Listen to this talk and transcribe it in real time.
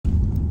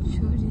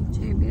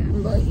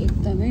भयो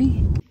एकदमै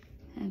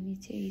हामी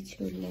चाहिँ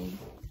छोरीलाई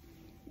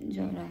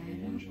ज्वरो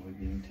आएर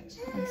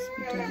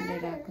हस्पिटल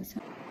लिएर आएको छ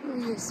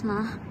यसमा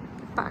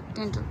पार्क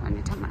डेन्टल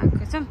भन्ने ठाउँमा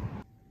आएको छौँ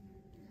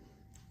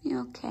You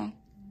okay?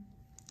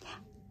 Yeah.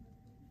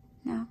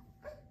 No?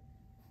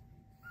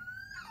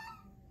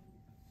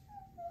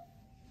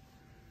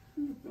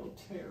 You feel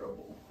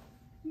terrible.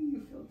 You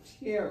feel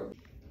terrible.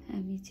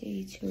 हामी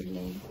चाहिँ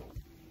छोरीलाई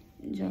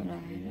ज्वरो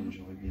आएर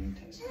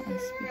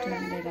हस्पिटल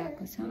लिएर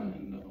आएको छौँ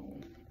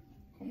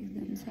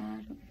एकदम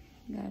साह्रो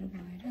गाह्रो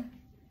भएर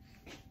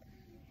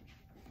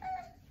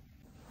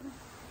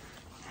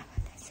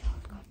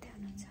गर्दै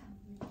हुनुहुन्छ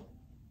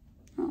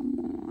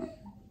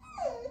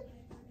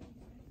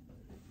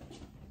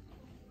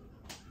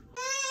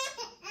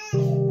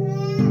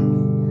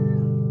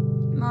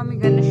Mommy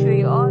gonna show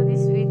you all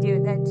this video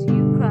that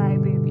you cry,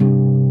 baby.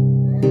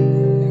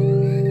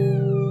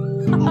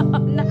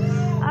 No,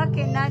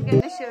 okay, not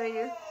gonna show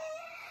you.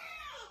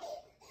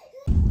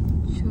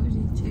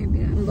 Chori चाहिँ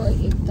बिहान भयो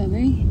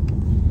एकदमै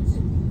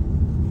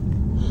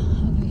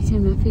अब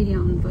एकछिनमा फेरि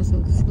आउनुपर्छ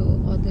उसको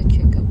अदर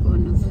चेकअप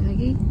गर्नको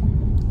लागि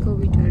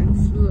कोभिडहरू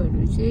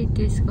फ्लूहरू चाहिँ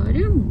टेस्ट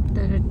गऱ्यौँ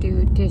तर त्यो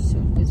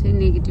टेस्टहरूको चाहिँ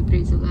नेगेटिभ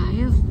रिजल्ट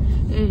आयो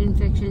एयर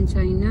इन्फेक्सन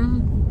छैन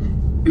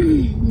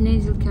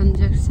नेजल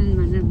कन्जक्सन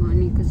भनेर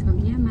भनेको छ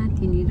यहाँ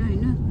माथिनिर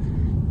होइन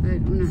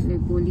उनीहरूले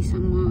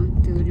भोलिसम्म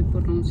त्यो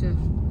रिपोर्ट आउँछ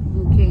हो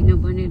कि होइन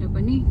भनेर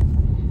पनि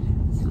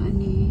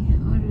अनि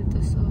अरू त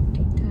सब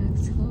ठिकठाक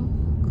छ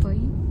खै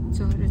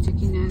ज्वरो चाहिँ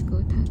किन आएको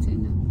थाहा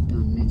छैन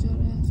टन्नै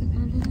ज्वरो आएको छ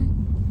खालीलाई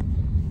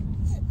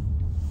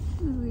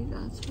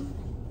रोइरहेको छु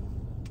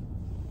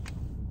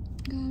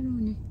गाह्रो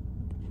हुने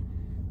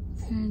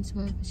फ्रेन्ड्स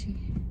भएपछि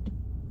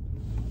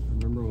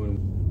Remember when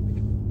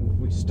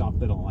we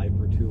stopped at a light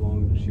for too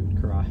long and she would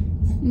cry?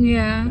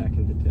 Yeah. Back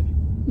in the day.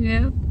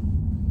 Yep.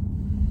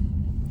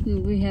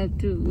 We have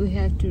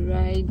to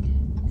ride.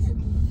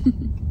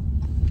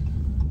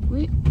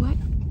 Wait, what?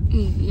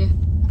 Yeah.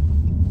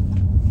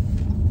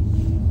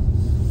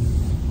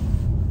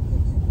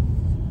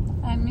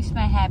 I miss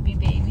my happy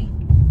baby.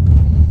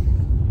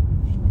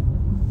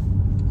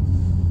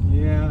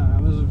 Yeah,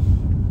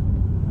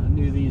 I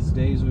knew these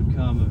days would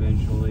come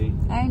eventually.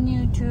 I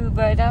knew too,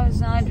 but I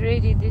was not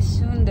ready this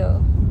soon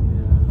though.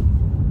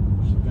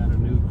 Yeah. She got a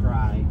new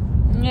cry.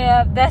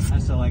 Yeah, that's... I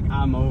said like,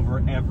 I'm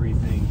over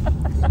everything.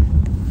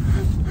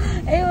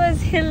 It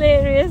was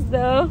hilarious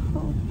though.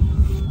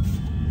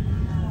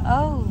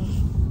 Oh.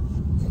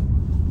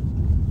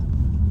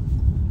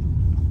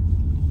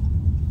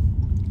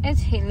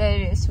 It's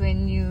hilarious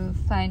when you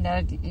find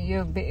out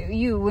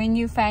when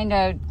you find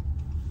out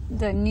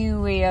the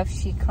new way of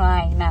she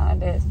crying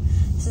nowadays.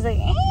 She's like,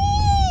 no,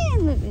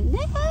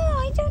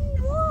 I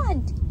don't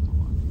want.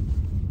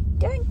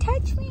 Don't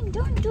touch me.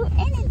 Don't do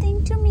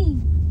anything to me.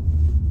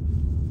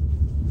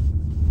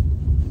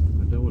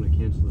 I don't want to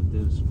cancel the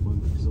dentist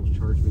appointment because they'll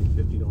charge me a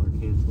 $50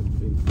 canceling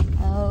fee.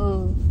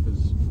 Oh.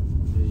 Because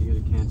you got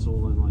to cancel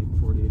in like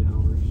 48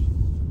 hours.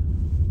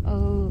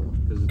 Oh.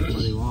 Because it's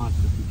money lost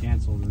if you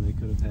cancel, then they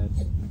could have had, a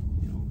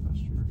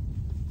customer.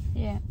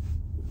 Yeah.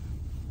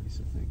 I used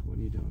to think, what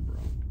are you doing, bro?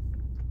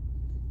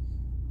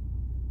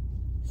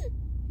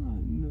 Oh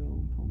no,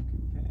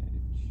 pumpkin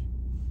patch.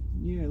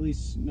 Yeah, at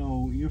least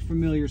know your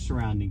familiar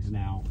surroundings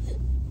now.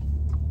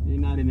 You're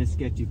not in a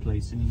sketchy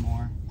place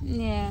anymore.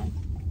 Yeah.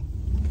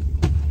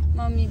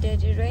 Mommy,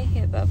 daddy, right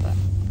here, Baba.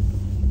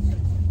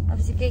 अब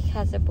चाहिँ के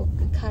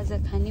खाजा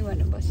खाने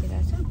भनेर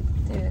बसिरहेछ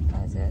त्यही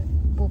खाजा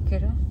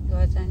बोकेर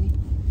घर जाने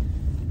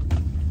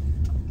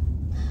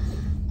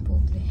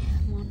भोकले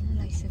मन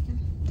लागिसक्यो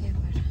त्यही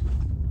भएर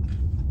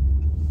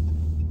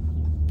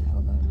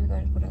अब घरमै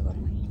गएर कुरा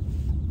गरौँ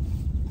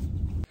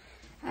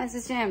आज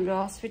चाहिँ हाम्रो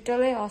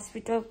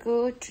हस्पिटलको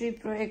ट्रिप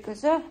रहेको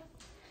छ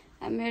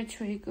मेरो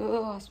छोरीको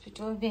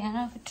हस्पिटल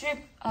बिहानको ट्रिप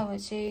अब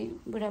चाहिँ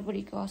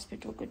बुढाबुढीको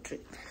हस्पिटलको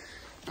ट्रिप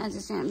आज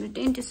चाहिँ हाम्रो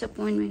डेन्टिस्ट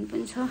अपोइन्टमेन्ट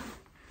पनि छ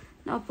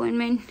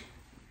appointment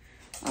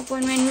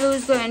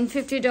lose go and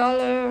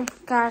 $50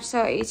 काट्छ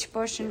each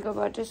person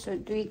कोबाट so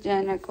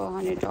दुईजनाको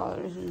 $100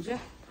 हुन्छ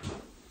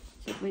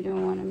so if we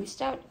don't want to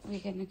miss out we're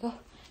gonna go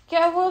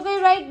okay we'll be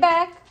right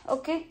back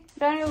okay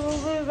Daniel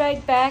we'll be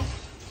right back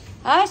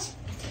us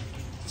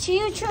see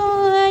you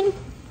soon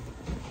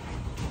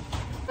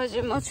because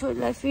म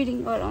छोरीलाई feeding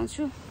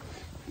गराउँछु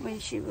when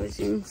she was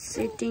in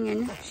sitting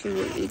and she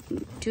will eat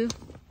too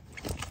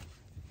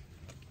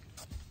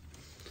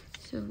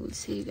so we'll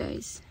see you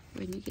guys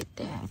when you get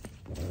there.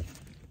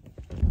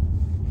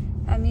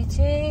 हामी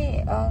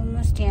चाहिँ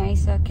almost यहाँ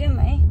आइसक्यौँ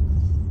है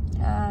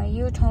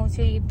यो ठाउँ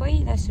चाहिँ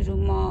पहिला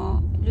सुरुमा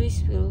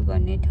लुइसभिल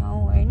भन्ने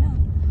ठाउँ होइन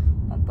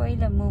म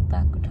पहिला मुभ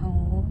भएको ठाउँ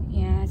हो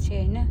यहाँ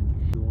चाहिँ होइन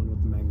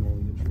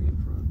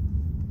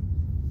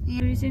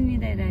यहाँ चाहिँ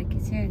मिलाइरहेको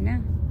छ होइन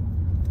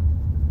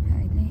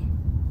अहिले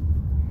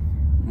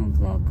म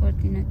भ्लग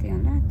गर्दिनँ त्यहाँ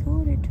होला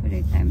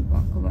थोरै टाइम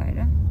भएको भएर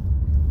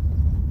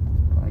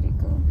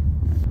गरेको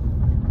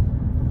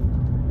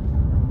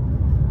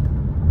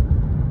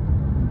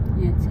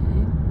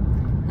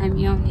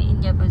हामी आउने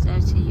इन्डिया बजार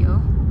चाहिँ यो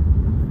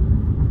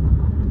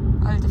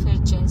अहिले त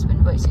फेरि चेन्ज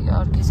पनि भइसक्यो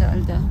अर्कै छ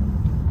अहिले त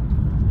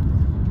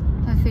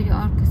फेरि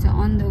अर्को चाहिँ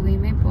अन द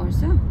वेमै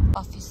पर्छ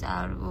अफिस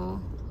आवर हो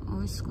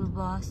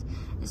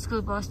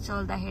स्कुल बस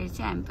चल्दाखेरि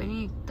चाहिँ हामी पनि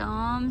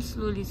एकदम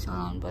स्लोली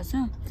चलाउनुपर्छ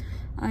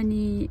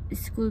अनि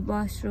स्कुल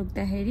बस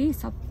रोक्दाखेरि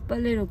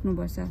सबैले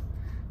रोक्नुपर्छ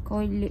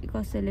कहिले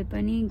कसैले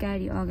पनि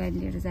गाडी अगाडि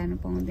लिएर जानु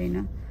पाउँदैन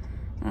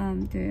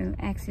त्यो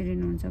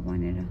एक्सिडेन्ट हुन्छ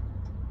भनेर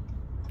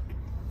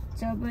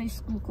जब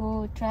स्कुलको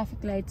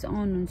ट्राफिक लाइट्स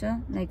अन हुन्छ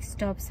लाइक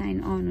स्टप साइन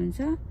अन हुन्छ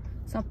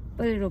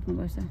सबैले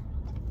रोक्नुपर्छ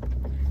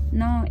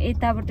न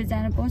यताबाट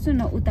जानु पाउँछ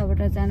न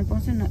उताबाट जानु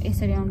पाउँछ न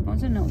यसरी आउनु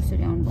पाउँछ न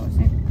उसरी आउनु पाउँछ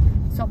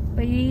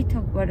सबै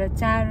थोकबाट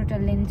 4वटा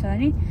लेन छ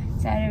अनि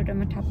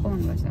 4वटामा ठप्प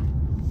हुनुपर्छ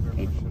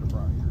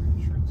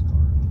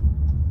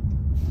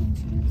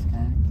insurance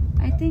card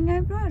I think I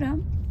brought them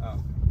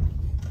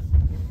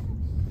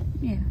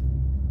yeah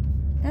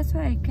that's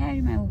why I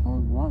carry my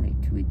whole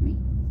wallet with me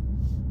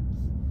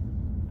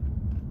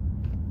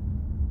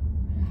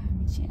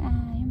I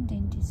am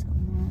dentist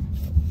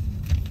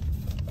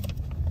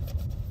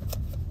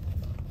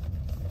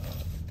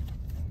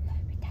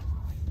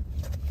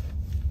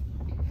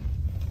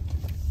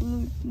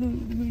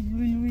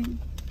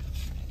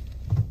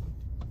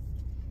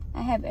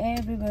I have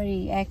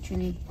everybody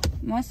actually.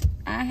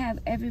 I have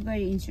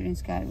everybody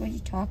insurance card. What are you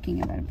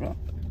talking about, bro?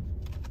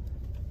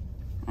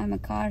 I'm a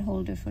card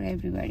holder for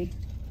everybody.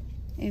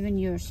 Even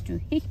yours too.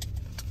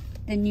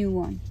 The new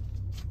one.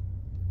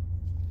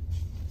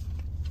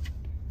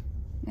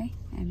 Right?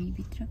 I may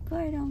be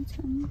going around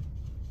some.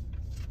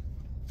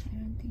 I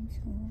don't think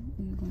so.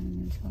 We're going to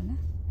miss all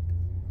that.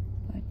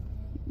 But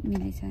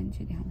Millie San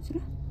to the house.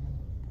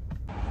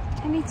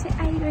 हामी चाहिँ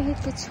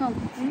आइरहेको छौँ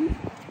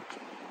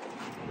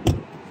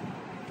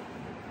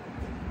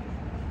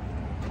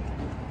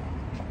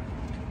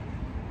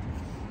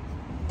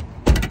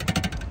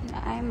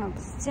आइमा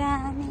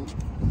जाने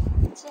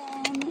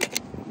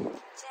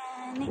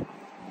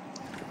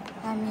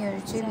हामीहरू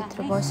चाहिँ भित्र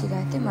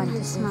बसिरहेको थियौँ अनि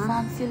त्यसमा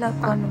फर्म फिलअप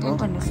गर्नुभयो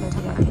भनेर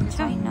सोधिरहेको थियौँ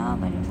छैन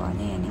भनेर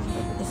भने अनि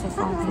त्यसो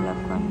फर्म फिलअप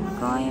गर्नु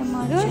गएँ म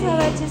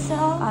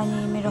अनि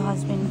मेरो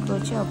हस्बेन्डको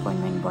चाहिँ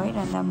अपोइन्टमेन्ट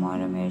भइरहँदा म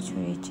र मेरो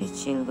छोरी चाहिँ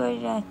चिल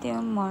गरिरहेको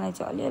थियौँ मलाई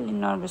चाहिँ अलिअलि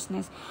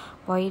नर्भसनेस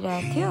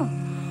भइरहेको थियो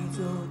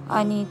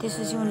अनि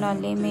त्यसपछि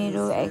उनीहरूले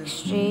मेरो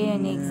एक्सरे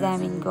अनि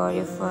एक्जामिन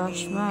गर्यो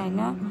फर्स्टमा होइन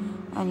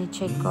अनि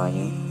चेक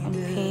गर्यो अनि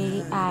फेरि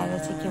आएर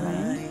चाहिँ के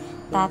भन्यो नि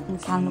दाँत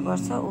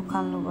निकाल्नुपर्छ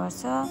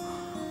उखाल्नुपर्छ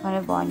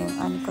भनेर भन्यो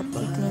अनि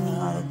कति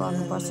क्लिनिङहरू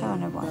गर्नुपर्छ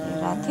भनेर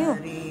भनिरहेको थियो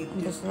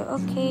अनि त्यसपछि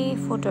ओके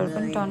फोटोहरू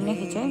पनि टन्नै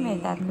खिच्यो है मेरो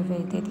दाँतको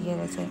फेरि त्यतिखेर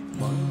चाहिँ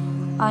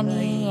अनि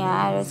यहाँ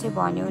आएर चाहिँ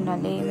भन्यो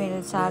उनीहरूले मेरो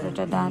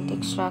 4वटा दाँत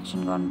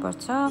एक्सट्र्याक्सन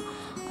गर्नुपर्छ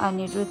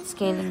अनि रुट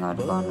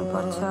स्केलिङहरू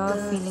गर्नुपर्छ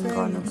फिलिङ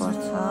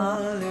गर्नुपर्छ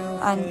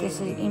अनि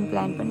त्यसरी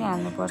इम्प्लान्ट पनि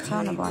हाल्नुपर्छ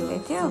भनेर भन्दै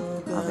थियो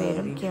अब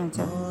हेरौँ के हुन्छ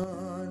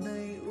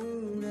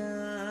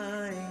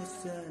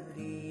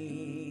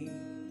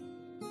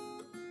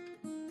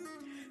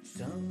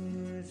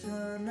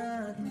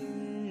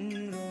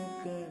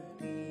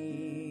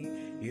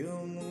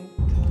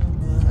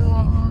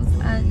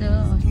आज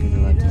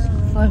हस्पिटलबाट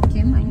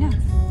फर्क्यौँ होइन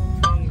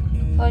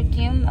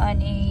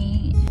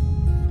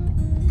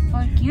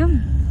फर्क्यौँ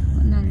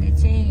उनीहरूले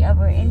चाहिँ अब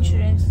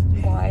इन्सुरेन्स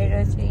भएर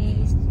चाहिँ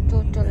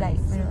टोटल लाइक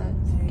मेरो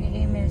के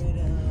अरे मेरो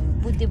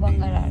बुद्धि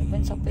भङ्गाराहरू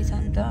पनि सबै छ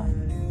नि त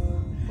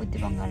बुद्धि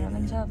भङ्गारा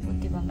पनि छ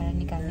बुद्धि भङ्गारा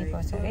निकाल्नै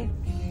पर्छ अरे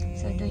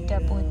सो 2टा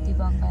बुद्धि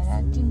भङ्गारा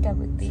 3टा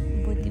बुद्धि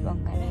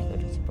भङ्गाराहरू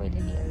चाहिँ पहिले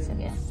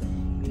निकालिसक्यो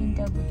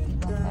 3टा बुद्धि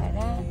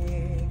भङ्गारा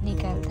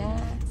निकाल्दा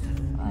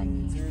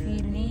अनि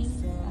फिलिङ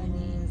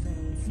अनि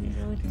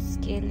रुट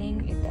स्केलिङ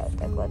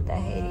यताउता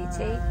गर्दाखेरि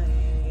चाहिँ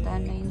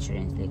धन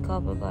इन्सुरेन्सले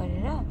कभर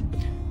गरेर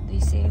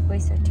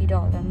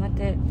 $265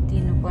 मात्रै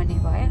दिनुपर्ने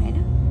भयो होइन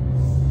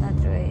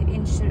नत्र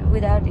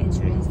विदाउट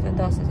इन्सुरेन्स त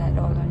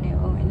 $10,000 नै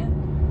हो होइन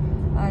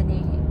अनि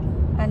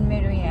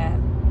मेरो यहाँ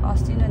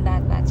अस्ति नै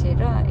दाँत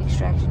भाँचेर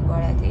एक्सट्र्याक्सन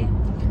गराएको थिएँ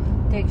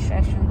त्यो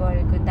एक्सट्र्याक्सन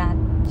गरेको दाँत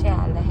चाहिँ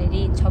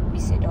हाल्दाखेरि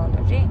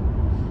 $2,600 रे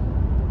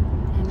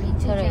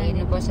तर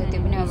हेर्नुपर्छ त्यो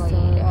पनि अब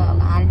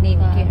हाल्ने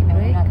के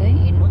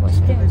हेर्नुपर्छ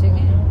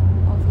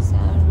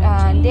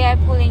they are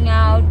pulling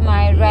out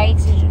my right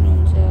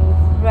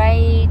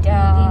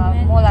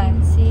मलाई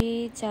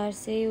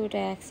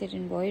 400वटा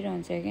एक्सिडेन्ट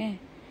भइरहन्छ क्या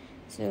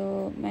सो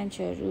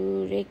मान्छेहरू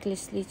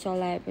रेकलेसली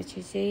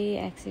चलाएपछि चाहिँ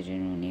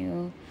एक्सिडेन्ट हुने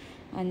हो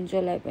अनि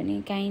जसलाई पनि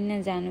काहीँ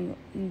नजानु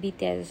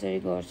बित्या जसरी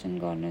गर्छन्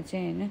गर्न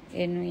चाहिँ होइन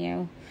हेर्नु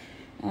यहाँ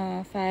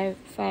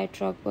फायर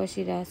ट्रक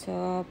बसिरहेछ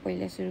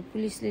पहिला सुरु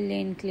पुलिसले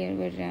लेन क्लियर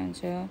गरिरहेको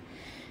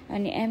हुन्छ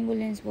अनि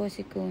एम्बुलेन्स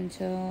बसेको हुन्छ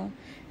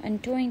अनि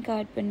टोइङ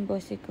कार पनि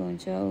बसेको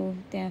हुन्छ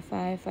त्यहाँ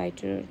फायर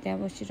फाइटरहरू त्यहाँ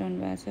बसिरहनु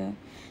भएको छ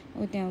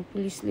त्यहाँ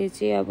पुलिसले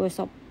चाहिँ अब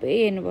सबै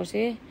हेर्नुपर्छ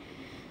है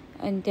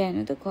अनि त्यहाँ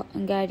हेर्नु त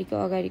गाडीको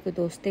अगाडिको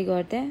ध्वस्तै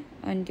गर्दा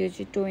अनि त्यो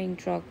चाहिँ टोइङ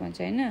ट्रक भन्छ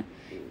होइन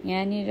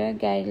यहाँनिर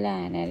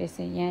गाडीलाई हाने रहेछ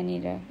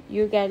यहाँनिर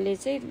यो गाडीले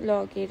चाहिँ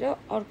लगेर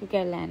अर्को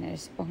गाडीलाई हाने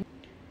रहेछ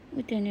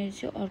त्यहाँनिर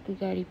चाहिँ अर्को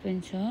गाडी पनि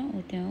छ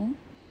त्यहाँ हो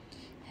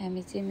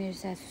हामी चाहिँ मेरो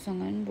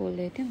सासूसँग पनि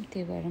बोल्दै थियौँ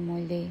त्यही भएर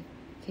मैले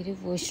के अरे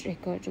भोइस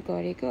रेकर्ड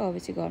गरेको अब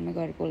चाहिँ घरमा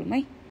गएर बोलौँ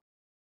है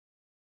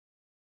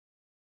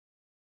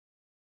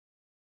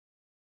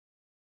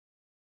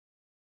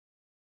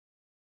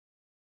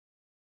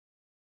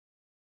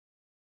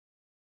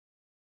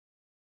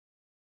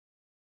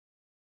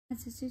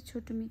आज चाहिँ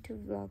छोटो मिठो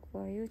भ्लग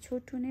भयो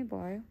छोटो नै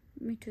भयो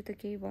मिठो त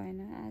केही भएन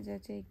आज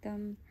चाहिँ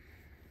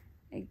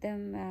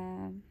एकदम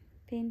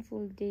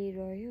पेनफुल डे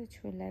रह्यो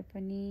छोरीलाई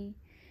पनि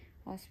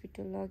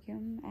हस्पिटल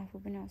लग्यौँ आफू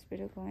पनि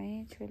हस्पिटल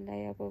गएँ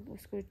छोरीलाई अब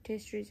उसको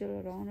टेस्ट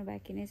रिजल्टहरू आउनु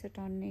बाँकी नै छ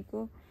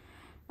टन्नेको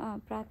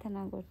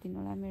प्रार्थना गरिदिनु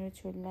होला मेरो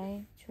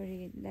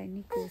छोरीलाई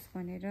निको होस्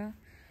भनेर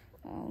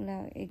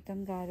उसलाई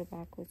एकदम गाह्रो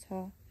भएको छ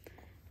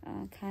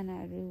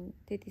खानाहरू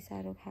त्यति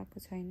साह्रो खाएको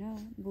छैन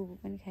बुबु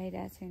पनि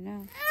खाइरहेको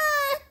छैन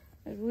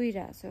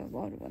रोइरहेछ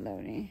बरुवाला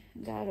भने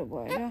गाह्रो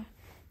भएर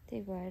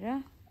त्यही भएर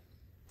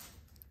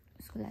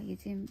उसको लागि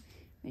चाहिँ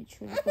मेरो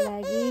छोरीको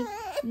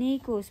लागि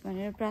निको होस्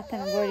भनेर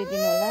प्रार्थना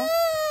गरिदिनु होला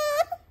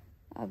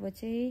अब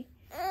चाहिँ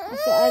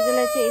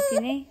आजलाई चाहिँ यति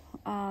नै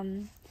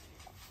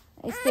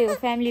यस्तै हो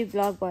फ्यामिली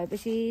भ्लग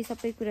भएपछि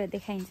सबै कुरा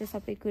देखाइन्छ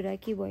सबै कुरा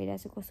के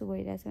भइरहेछ कसो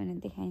भइरहेछ भनेर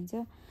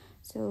देखाइन्छ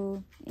सो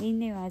यही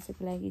नै हो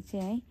आजको लागि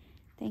चाहिँ है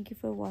थ्याङ्क यू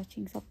फर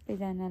वाचिङ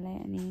सबैजनालाई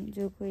अनि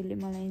जो कोहीले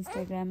मलाई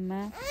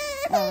इन्स्टाग्राममा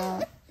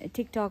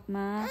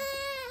टिकटकमा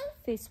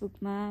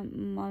फेसबुकमा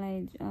मलाई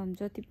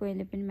जति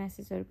पहिले पनि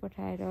मेसेजहरू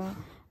पठाएर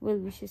वेल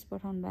विसेस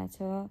पठाउनु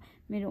भएको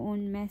छ मेरो ओन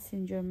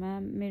मेसेन्जरमा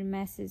मेरो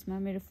मेसेजमा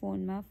मेरो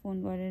फोनमा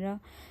फोन गरेर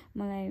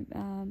मलाई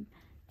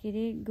के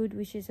अरे गुड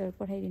विसेसहरू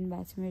पठाइदिनु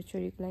भएको छ मेरो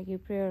छोरीको लागि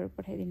प्रेयरहरू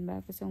पठाइदिनु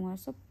भएको छ उहाँ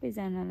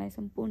सबैजनालाई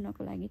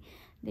सम्पूर्णको लागि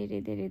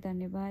धेरै धेरै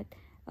धन्यवाद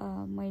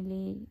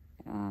मैले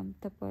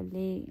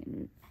तपाईँहरूले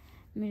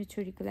मेरो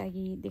छोरीको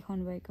लागि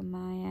देखाउनु भएको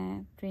माया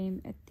प्रेम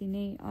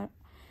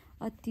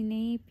अति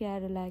नै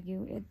प्यारो लाग्यो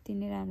यति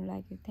नै राम्रो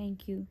लाग्यो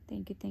थ्याङ्क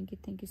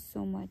यू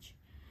सो मच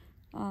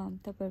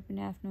तपाईँहरू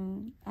पनि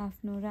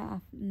आफ्नो र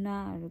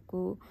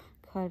आफ्नाहरूको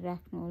ख्याल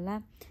राख्नु होला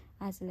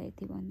आजलाई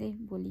यति भन्दै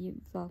भोलि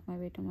भ्लगमा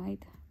भेटौँ है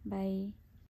त बाई